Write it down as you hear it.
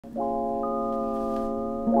Hey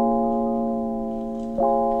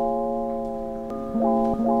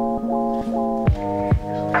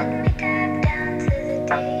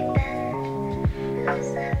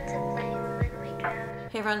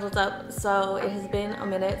friends, what's up? So it has been a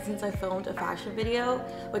minute since I filmed a fashion video,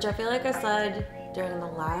 which I feel like I said during the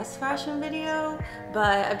last fashion video,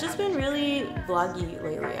 but I've just been really vloggy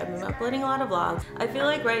lately. I've been uploading a lot of vlogs. I feel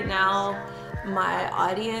like right now my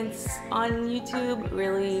audience on YouTube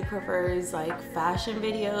really prefers like fashion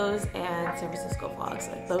videos and San Francisco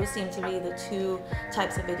vlogs. Like those seem to be the two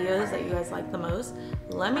types of videos that you guys like the most.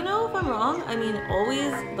 Let me know if I'm wrong. I mean,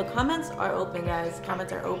 always, the comments are open, guys.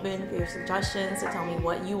 Comments are open for your suggestions to tell me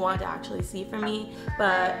what you want to actually see from me,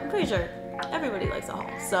 but I'm pretty sure everybody likes a haul.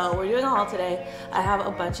 So we're doing a haul today. I have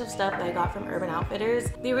a bunch of stuff that I got from Urban Outfitters.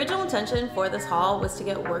 The original intention for this haul was to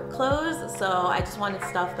get work clothes, so I just wanted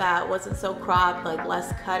stuff that wasn't so cropped, like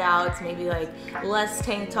less cutouts, maybe like less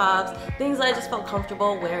tank tops, things that I just felt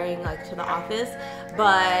comfortable wearing like to the office.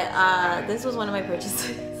 But this was one of my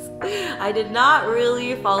purchases. I did not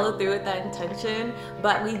really follow through with that intention,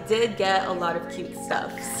 but we did get a lot of cute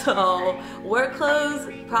stuff. So work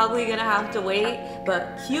clothes, probably gonna have to wait,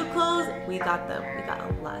 but cute clothes, we got them. We got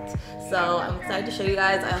a lot. So I'm excited to show you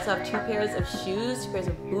guys. I also have 2 pairs of shoes, 2 pairs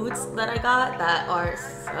of boots that I got that are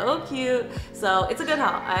so cute. So it's a good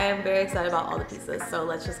haul. I am very excited about all the pieces, so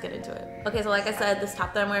let's just get into it. Okay, so like I said, this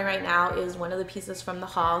top that I'm wearing right now is one of the pieces from the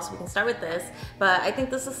haul, so we can start with this. But I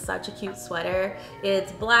think this is such a cute sweater.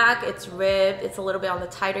 It's black, it's ribbed, it's a little bit on the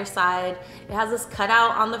tighter side. It has this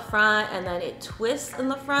cutout on the front and then it twists in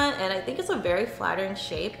the front, and I think it's a very flattering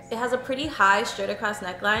shape. It has a pretty high straight across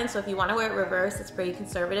neckline, so if you want to wear it reverse, it's pretty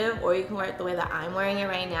conservative, or you can wear it the way that I'm wearing it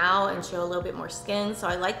right now and show a little bit more skin. So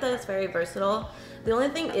I like that it's very versatile. The only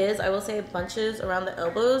thing is, I will say it bunches around the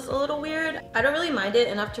elbows a little weird. I don't really mind it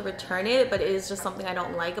enough to return it, but it is just something I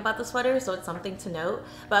don't like about the sweater, so it's something to note.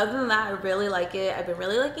 But other than that, I really like it. I've been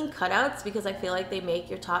really liking cutouts because I feel like they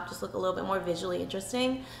make your top just look a little bit more visually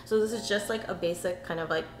interesting. So this is just like a basic kind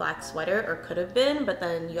of like black sweater, or could have been, but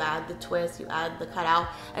then you add the twist, you add the cutout,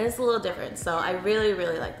 and it's a little different. So I really,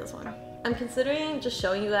 really like this one. I'm considering just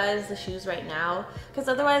showing you guys the shoes right now, because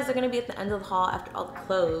otherwise they're going to be at the end of the haul after all the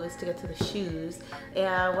clothes to get to the shoes.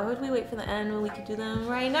 And why would we wait for the end when we could do them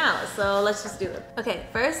right now? So let's just do them. Okay,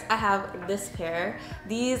 first I have this pair.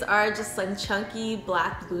 These are just some chunky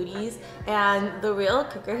black booties, and the real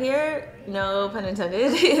kicker here, no pun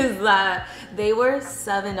intended, is that they were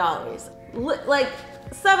 $7. Like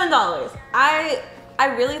 $7. I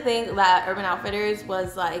really think that Urban Outfitters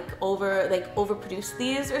was overproduced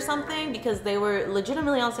these or something, because they were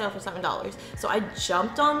legitimately on sale for $7. So I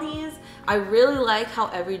jumped on these. I really like how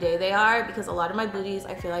everyday they are, because a lot of my booties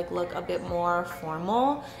I feel like look a bit more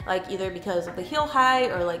formal, like either because of the heel height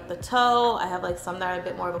or like the toe. I have like some that are a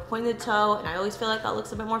bit more of a pointed toe, and I always feel like that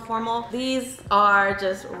looks a bit more formal. These are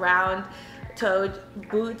just round toed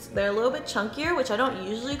boots. They're a little bit chunkier, which I don't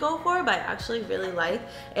usually go for, but I actually really like,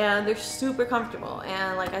 and they're super comfortable.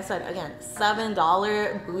 And like I said, again,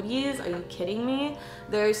 $7 booties, are you kidding me?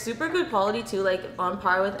 They're super good quality too, like on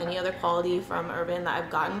par with any other quality from Urban that I've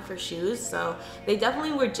gotten for shoes. So they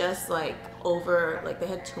definitely were just like they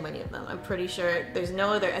had too many of them. I'm pretty sure there's no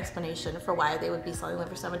other explanation for why they would be selling them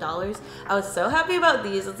for $7. I was so happy about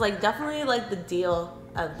these. It's like definitely like the deal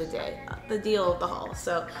of the day, the deal of the haul.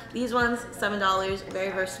 So these ones, $7, very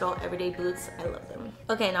versatile, everyday boots. I love them.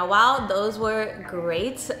 Okay, now while those were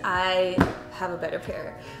great, I have a better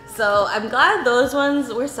pair. So I'm glad those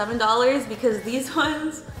ones were $7, because these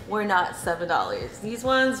ones were not $7. These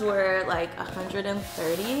ones were like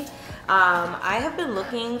 $130. I have been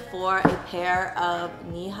looking for a pair of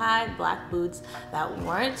knee-high black boots that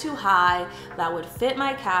weren't too high, that would fit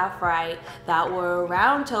my calf right, that were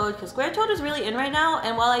round-toed, because square-toed is really in right now,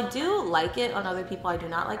 and while I do like it on other people, I do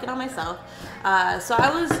not like it on myself. So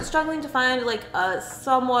I was struggling to find like a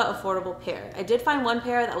somewhat affordable pair. I did find one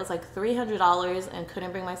pair that was like $300 and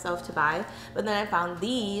couldn't bring myself to buy, but then I found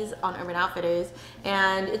these on Urban Outfitters,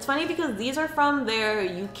 and it's funny because these are from their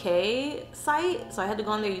UK site, so I had to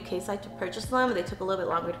go on their UK site to purchase them. They took a little bit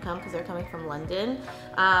longer to come because they're coming from London,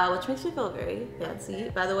 which makes me feel very fancy,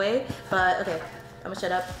 by the way. But okay, I'm gonna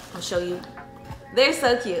shut up. I'll show you. They're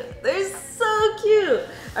so cute. They're so cute.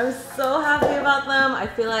 I'm so happy about them. I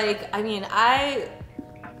feel like, I mean, I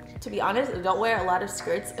to be honest, I don't wear a lot of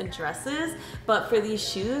skirts and dresses, but for these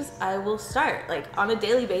shoes, I will start. Like on a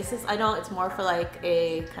daily basis, I know it's more for like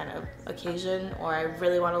a kind of occasion or I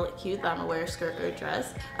really want to look cute that I'm gonna wear a skirt or a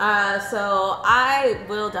dress. So I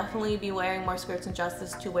will definitely be wearing more skirts and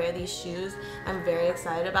dresses to wear these shoes. I'm very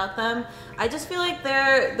excited about them. I just feel like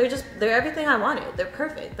they're everything I wanted. They're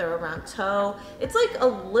perfect. They're a round toe. It's like a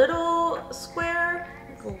little square,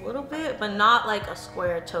 a little bit, but not like a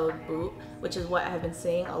square-toed boot, which is what I have been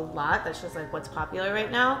seeing a lot. That's just like what's popular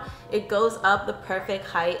right now. It goes up the perfect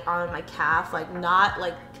height on my calf, like not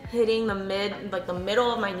like hitting the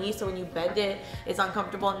middle of my knee, so when you bend it, it's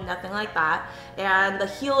uncomfortable, nothing like that. And the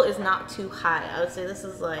heel is not too high. I would say this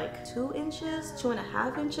is like 2 inches,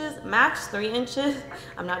 2.5 inches, max 3 inches.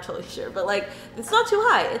 I'm not totally sure, but like it's not too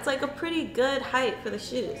high. It's like a pretty good height for the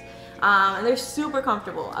shoes. And they're super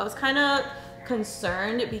comfortable. I was kind of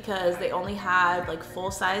concerned because they only had like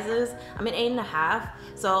full sizes. I'm an 8.5,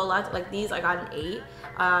 so a lot like these I got an 8,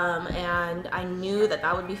 and I knew that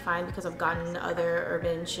that would be fine because I've gotten other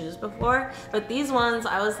urban shoes before, but these ones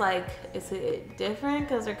I was like, is it different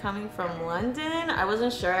because they're coming from London? I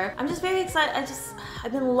wasn't sure. I'm just very excited.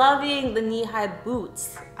 I've been loving the knee-high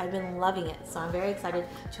boots. I've been loving it, so I'm very excited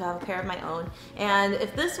to have a pair of my own. And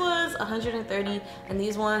if this was 130 and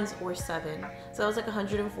these ones were 7, so it was like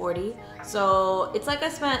 140, so it's like I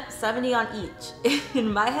spent 70 on each.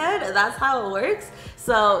 In my head, that's how it works.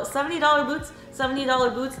 So $70 boots,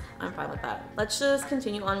 $70 boots, I'm fine with that. Let's just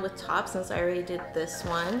continue on with tops since I already did this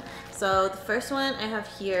one. So the first one I have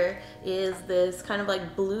here is this kind of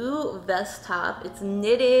like blue vest top. It's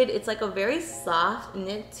knitted. It's like a very soft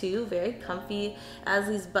knit too, very comfy. As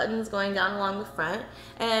these buttons going down along the front.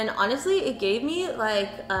 And honestly, it gave me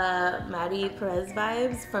like Maddie Perez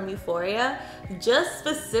vibes from Euphoria. Just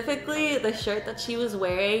specifically the shirt that she was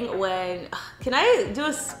wearing when, can I do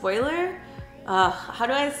a spoiler? How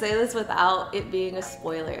do I say this without it being a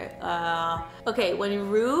spoiler? Okay, when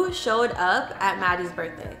Rue showed up at Maddie's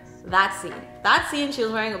birthday, that scene, she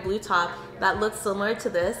was wearing a blue top that looked similar to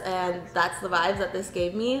this, and that's the vibes that this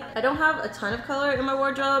gave me. I don't have a ton of color in my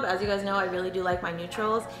wardrobe. As you guys know, I really do like my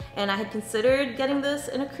neutrals, and I had considered getting this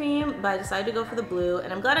in a cream, but I decided to go for the blue,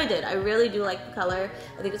 and I'm glad I did. I really do like the color.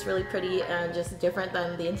 I think it's really pretty and just different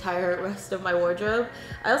than the entire rest of my wardrobe.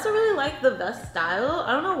 I also really like the vest style.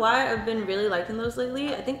 I don't know why I've been really liking those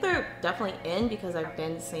lately. I think they're definitely in because I've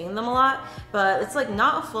been seeing them a lot, but it's like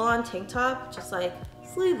not a full-on tank top, just like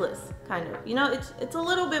sleeveless kind of, you know, it's a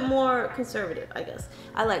little bit more conservative, I guess.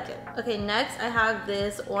 I like it. Okay, next I have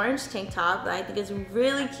this orange tank top that I think is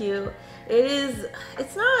really cute.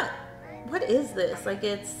 It's not, what is this? Like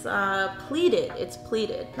it's pleated. It's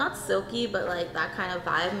pleated. Not silky, but like that kind of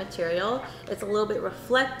vibe material. It's a little bit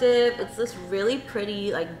reflective. It's this really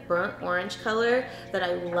pretty like burnt orange color that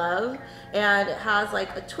I love. And it has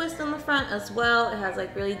like a twist in the front as well. It has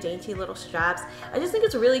like really dainty little straps. I just think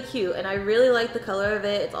it's really cute and I really like the color of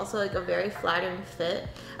it. It's also like a very flattering fit.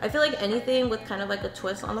 I feel like anything with kind of like a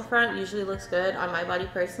twist on the front usually looks good on my body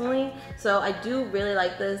personally. So I do really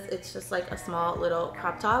like this. It's just like a small little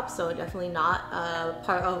crop top, so definitely not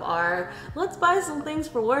part of our let's buy some things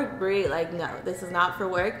for work Brie. Like no, this is not for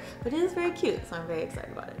work, but it is very cute, so I'm very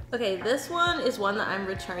excited about it. Okay, this one is one that I'm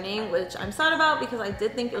returning, which I'm sad about because I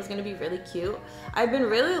did think it was going to be really cute. I've been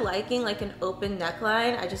really liking like an open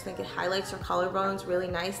neckline. I just think it highlights your collarbones really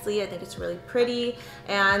nicely. I think it's really pretty,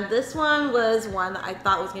 and this one was one that I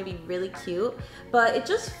thought was going to be really cute, but it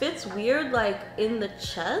just fits weird like in the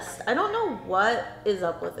chest. I don't know what is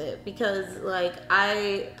up with it because like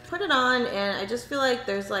I put it on and I just feel like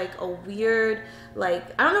there's like a weird, like,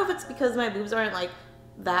 I don't know if it's because my boobs aren't like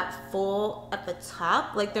that full at the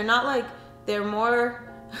top. Like they're not like, they're more,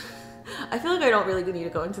 I feel like I don't really need to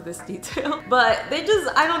go into this detail, but they just,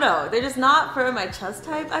 I don't know, they're just not for my chest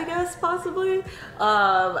type, I guess, possibly.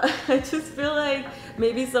 I just feel like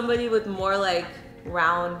maybe somebody with more like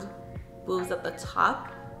round boobs at the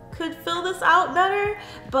top could fill this out better,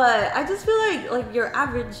 but I just feel like your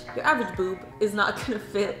average boob is not gonna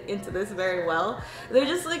fit into this very well. There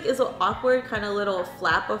just like is an awkward kind of little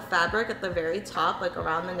flap of fabric at the very top, like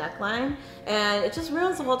around the neckline, and it just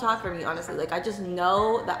ruins the whole top for me, honestly. Like I just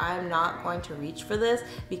know that I'm not going to reach for this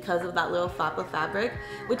because of that little flap of fabric,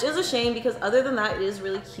 which is a shame because other than that, it is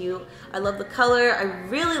really cute. I love the color. I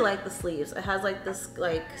really like the sleeves. It has like this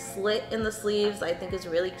like slit in the sleeves I think is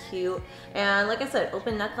really cute, and like I said,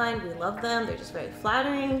 open neckline. neckline. We love them. They're just very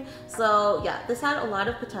flattering. So yeah, this had a lot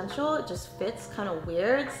of potential. It just fits kind of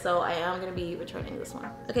weird. So I am gonna be returning this one.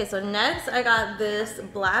 Okay, so next I got this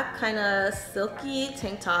black kind of silky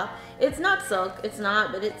tank top. It's not silk, it's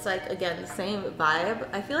not, but it's like, again, the same vibe.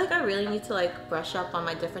 I feel like I really need to like brush up on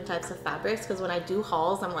my different types of fabrics, because when I do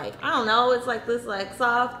hauls, I'm like, I don't know, it's like this like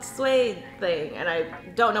soft suede thing, and I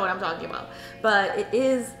don't know what I'm talking about. But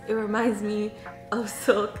it reminds me of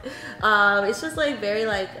silk. It's just like very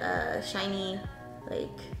like shiny, like,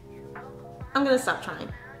 I'm gonna stop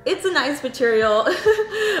trying. It's a nice material.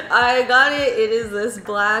 I got it. It is this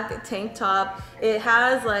black tank top. It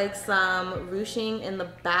has like some ruching in the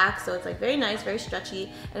back, so it's like very nice, very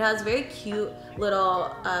stretchy. It has very cute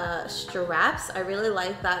little straps. I really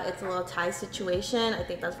like that it's a little tie situation. I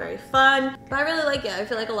think that's very fun. But I really like it. I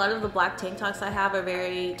feel like a lot of the black tank tops I have are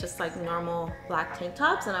very just like normal black tank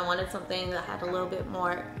tops, and I wanted something that had a little bit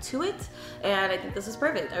more to it. And I think this is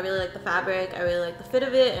perfect. I really like the fabric. I really like the fit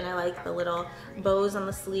of it, and I like the little bows on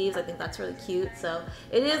the sleeves. I think that's really cute. So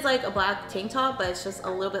it is like a black tank top, but it's just a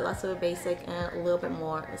little bit less of a basic and a little bit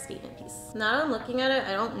more of a statement piece. Now that I'm looking at it,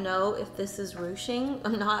 I don't know if this is ruching.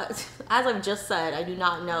 I'm not, as I've just said, I do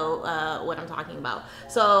not know what I'm talking about.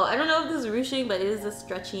 So I don't know if this is ruching, but it is a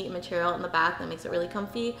stretchy material in the back that makes it really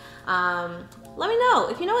comfy. Let me know.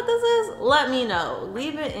 If you know what this is, let me know.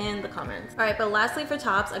 Leave it in the comments. All right, but lastly for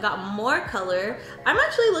tops, I got more color. I'm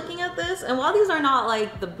actually looking at this, and while these are not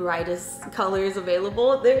like the brightest colors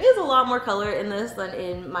available, there is a lot more color in this than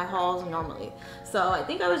in my hauls normally. So I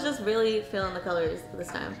think I was just really feeling the colors this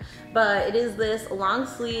time. But it is this long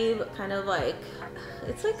sleeve, kind of like,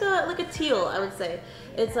 it's like a teal, I would say.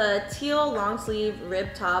 It's a teal long sleeve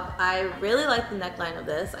rib top. I really like the neckline of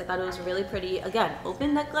this. I thought it was really pretty. Again,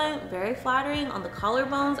 open neckline, very flattering on the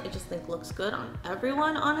collarbones. I just think looks good on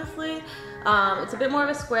everyone, honestly. It's a bit more of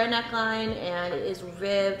a square neckline, and it is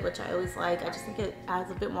ribbed, which I always like. I just think it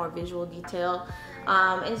adds a bit more visual detail.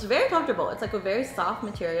 And it's very comfortable. It's like a very soft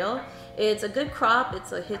material. It's a good crop.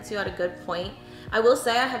 It hits you at a good point. I will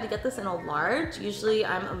say I had to get this in a large. Usually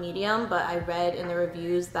I'm a medium, but I read in the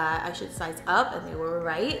reviews that I should size up, and they were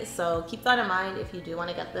right. So keep that in mind if you do want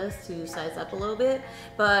to get this, to size up a little bit.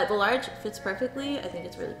 But the large fits perfectly. I think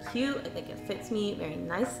it's really cute. I think it fits me very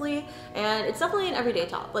nicely, and it's definitely an everyday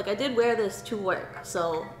top. Like, I did wear this to work,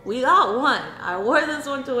 so we got one. I wore this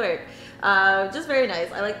one to work. Just very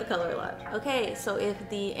nice. I like the color a lot. Okay, so if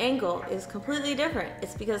the angle is completely different,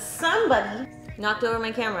 it's because somebody knocked over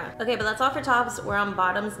my camera. Okay, but that's all for tops. We're on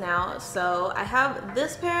bottoms now. So I have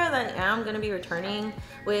this pair that I am gonna be returning,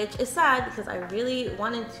 which is sad because I really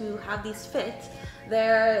wanted to have these fit.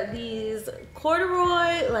 They're these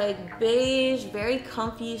corduroy, like beige, very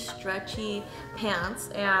comfy, stretchy pants,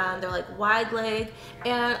 and they're like wide leg,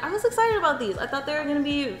 and I was excited about these. I thought they were gonna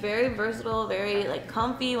be very versatile, very like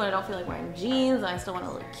comfy when I don't feel like wearing jeans and I still want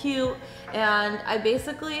to look cute. And I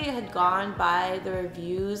basically had gone by the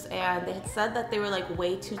reviews, and they had said that they were like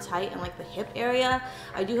way too tight in like the hip area.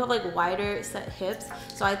 I do have like wider set hips,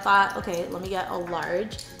 so I thought, okay, let me get a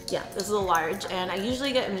large. Yeah, this is a large, and I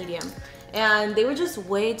usually get a medium. And they were just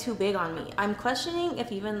way too big on me. I'm questioning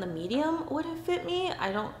if even the medium would have fit me. I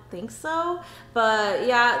don't think so. But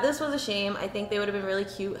yeah, this was a shame. I think they would have been really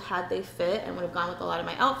cute had they fit and would have gone with a lot of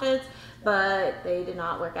my outfits, but they did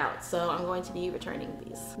not work out. So I'm going to be returning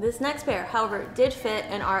these. This next pair, however, did fit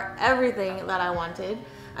and are everything that I wanted.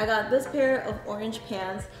 I got this pair of orange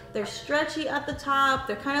pants. They're stretchy at the top.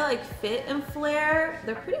 They're kind of like fit and flare.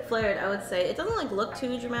 They're pretty flared, I would say. It doesn't like look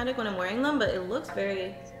too dramatic when I'm wearing them, but it looks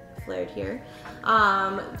very flared here.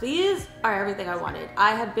 These are everything I wanted.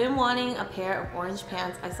 I had been wanting a pair of orange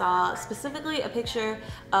pants. I saw specifically a picture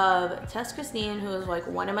of Tess Christine, who is like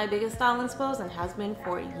one of my biggest style inspos and has been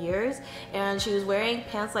for years, and she was wearing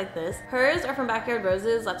pants like this. Hers are from Backyard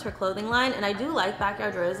Roses. That's her clothing line, and I do like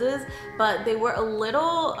Backyard Roses, but they were a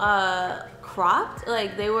little cropped.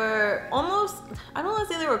 Like, they were almost, I don't want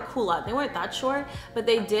to say they were culotte. They weren't that short, but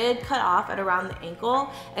they did cut off at around the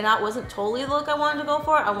ankle, and that wasn't totally the look I wanted to go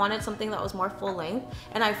for. I wanted something that was more full length,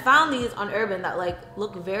 and I found these on Urban that like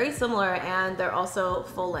look very similar, and they're also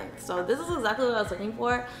full length. So this is exactly what I was looking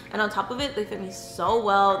for, and on top of it, they fit me so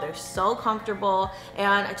well. They're so comfortable,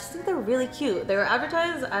 and I just think they're really cute. They were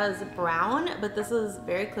advertised as brown, but this is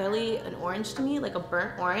very clearly an orange to me, like a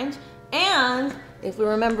burnt orange. And if we're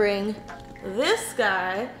remembering this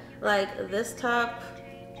guy, like this top,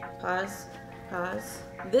 pause,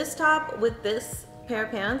 this top with this pair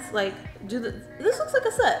of pants, like, this looks like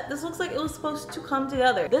a set. This looks like it was supposed to come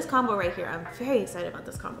together. This combo right here, I'm very excited about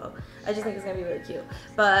this combo. I just think it's gonna be really cute.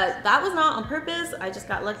 But that was not on purpose. I just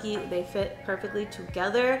got lucky. They fit perfectly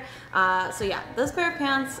together. So yeah, this pair of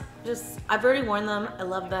pants, I've already worn them. I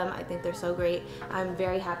love them. I think they're so great. I'm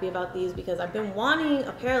very happy about these because I've been wanting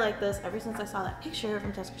a pair like this ever since I saw that picture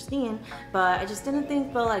from Tess Christine, but I just didn't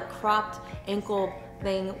think the like cropped ankle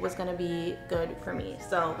thing was gonna be good for me.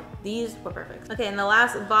 So these were perfect. Okay, and the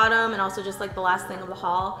last bottom and also just like the last thing of the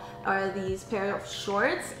haul are these pair of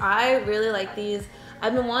shorts. I really like these.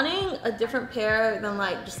 I've been wanting a different pair than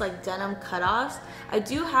like just like denim cutoffs. I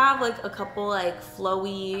do have like a couple like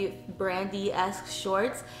flowy brandy-esque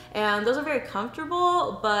shorts and those are very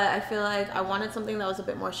comfortable, but I feel like I wanted something that was a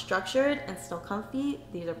bit more structured and still comfy.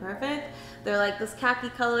 These are perfect. They're like this khaki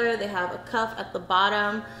color. They have a cuff at the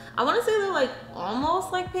bottom. I want to say they're like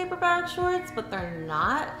almost like paper bag shorts, but they're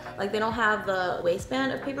not. Like they don't have the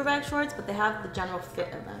waistband of paper bag shorts, but they have the general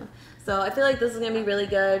fit of them. So I feel like this is gonna be really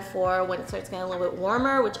good for when it starts getting a little bit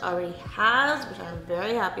warmer, which already has, which I'm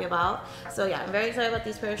very happy about. So yeah, I'm very excited about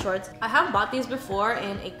these pair of shorts. I have bought these before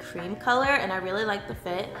in a cream color and I really like the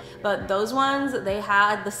fit, but those ones, they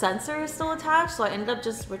had the sensors still attached, so I ended up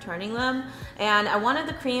just returning them. And I wanted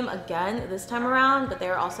the cream again this time around, but they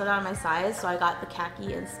were also not my size, so I got the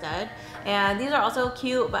khaki instead. And these are also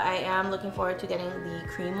cute, but I am looking forward to getting the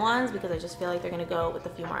cream ones because I just feel like they're gonna go with a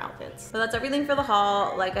few more outfits. So that's everything for the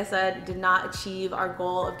haul. Like I said, did not achieve our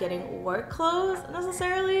goal of getting work clothes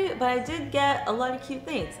necessarily, but I did get a lot of cute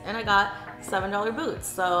things and I got $7 boots,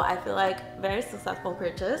 so I feel like very successful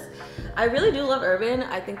purchase. I really do love Urban.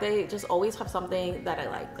 I think they just always have something that I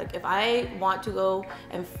like. Like if I want to go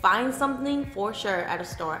and find something for sure at a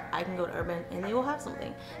store, I can go to Urban and they will have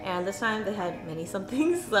something. And this time they had many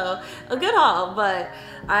somethings, so a good haul. But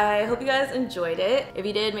I hope you guys enjoyed it. If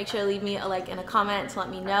you did, make sure to leave me a like and a comment to let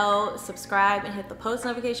me know. Subscribe and hit the post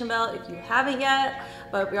notification bell if you haven't yet.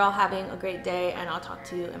 But I hope you're all having a great day and I'll talk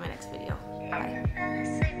to you in my next video. Bye.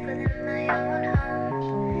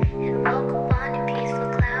 And woke up on a peaceful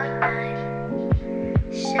cloud nine.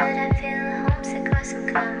 Should I feel homesick or some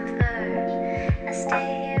comfort? I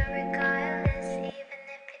stay here.